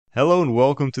Hello and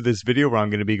welcome to this video where I'm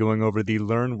going to be going over the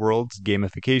LearnWorlds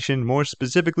Gamification, more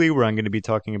specifically where I'm going to be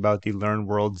talking about the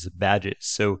LearnWorlds badges.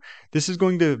 So this is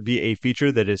going to be a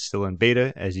feature that is still in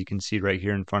beta, as you can see right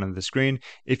here in front of the screen.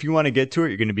 If you want to get to it,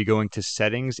 you're going to be going to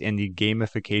Settings in the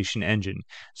Gamification engine.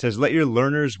 It says, let your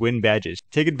learners win badges.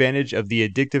 Take advantage of the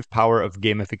addictive power of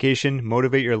gamification.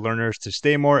 Motivate your learners to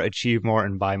stay more, achieve more,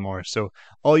 and buy more. So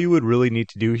all you would really need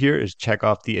to do here is check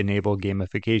off the Enable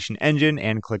Gamification engine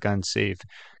and click on Save.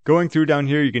 Going through down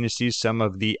here, you're going to see some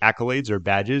of the accolades or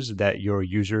badges that your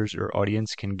users or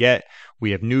audience can get. We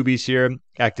have newbies here.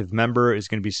 Active member is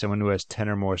going to be someone who has 10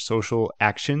 or more social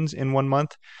actions in 1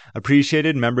 month.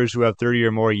 Appreciated, members who have 30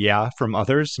 or more yeah from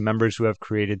others. Members who have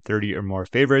created 30 or more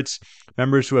favorites.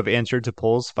 Members who have answered to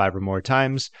polls 5 or more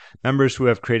times. Members who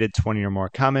have created 20 or more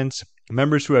comments.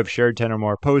 Members who have shared 10 or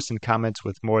more posts and comments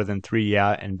with more than 3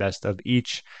 yeah and best of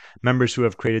each. Members who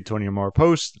have created 20 or more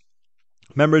posts.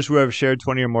 Members who have shared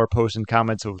 20 or more posts and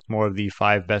comments with more of the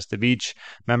 5 best of each.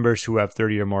 Members who have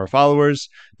 30 or more followers.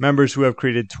 Members who have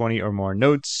created 20 or more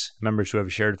notes. Members who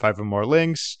have shared 5 or more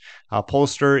links.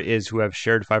 Pollster is who have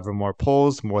shared 5 or more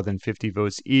polls, more than 50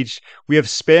 votes each. We have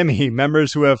spammy,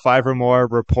 members who have 5 or more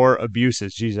report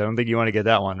abuses. Geez, I don't think you want to get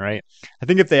that one, right? I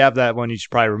think if they have that one, you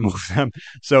should probably remove them.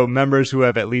 So members who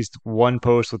have at least 1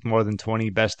 post with more than 20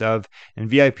 best of. And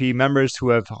VIP members who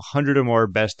have 100 or more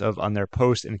best of on their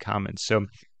posts and comments. So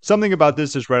something about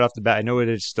this is right off the bat. I know it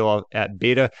is still at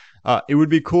beta. It would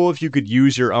be cool if you could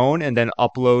use your own and then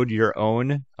upload your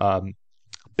own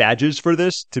badges for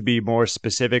this to be more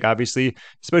specific, obviously,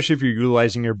 especially if you're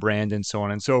utilizing your brand and so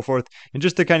on and so forth. And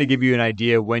just to kind of give you an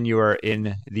idea when you are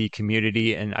in the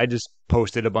community, and I just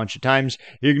posted a bunch of times,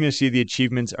 you're going to see the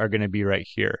achievements are going to be right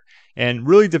here. And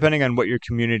really, depending on what your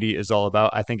community is all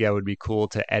about, I think that would be cool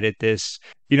to edit this.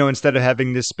 You know, instead of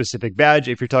having this specific badge,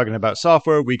 if you're talking about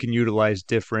software, we can utilize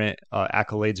different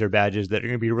accolades or badges that are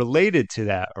going to be related to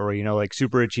that, or, you know, like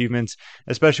super achievements,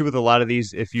 especially with a lot of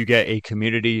these. If you get a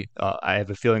community, I have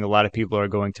a feeling a lot of people are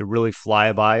going to really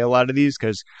fly by a lot of these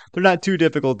because they're not too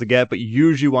difficult to get, but you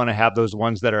usually want to have those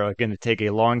ones that are going to take a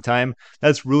long time.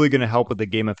 That's really going to help with the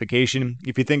gamification.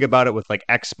 If you think about it with like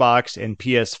Xbox and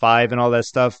PS5 and all that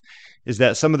stuff, is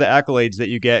that some of the accolades that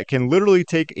you get can literally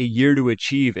take a year to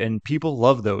achieve, and people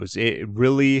love those. It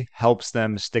really helps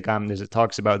them stick on, as it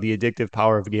talks about the addictive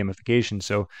power of gamification.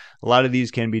 So a lot of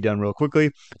these can be done real quickly.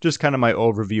 Just kind of my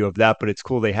overview of that, but it's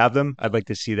cool they have them. I'd like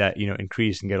to see that, you know,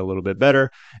 increase and get a little bit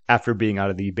better after being out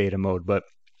of the beta mode. But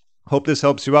hope this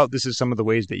helps you out. This is some of the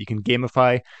ways that you can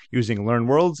gamify using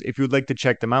LearnWorlds. If you would like to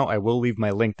check them out, I will leave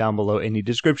my link down below in the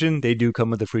description. They do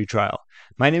come with a free trial.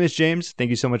 My name is James.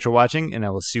 Thank you so much for watching, and I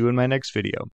will see you in my next video.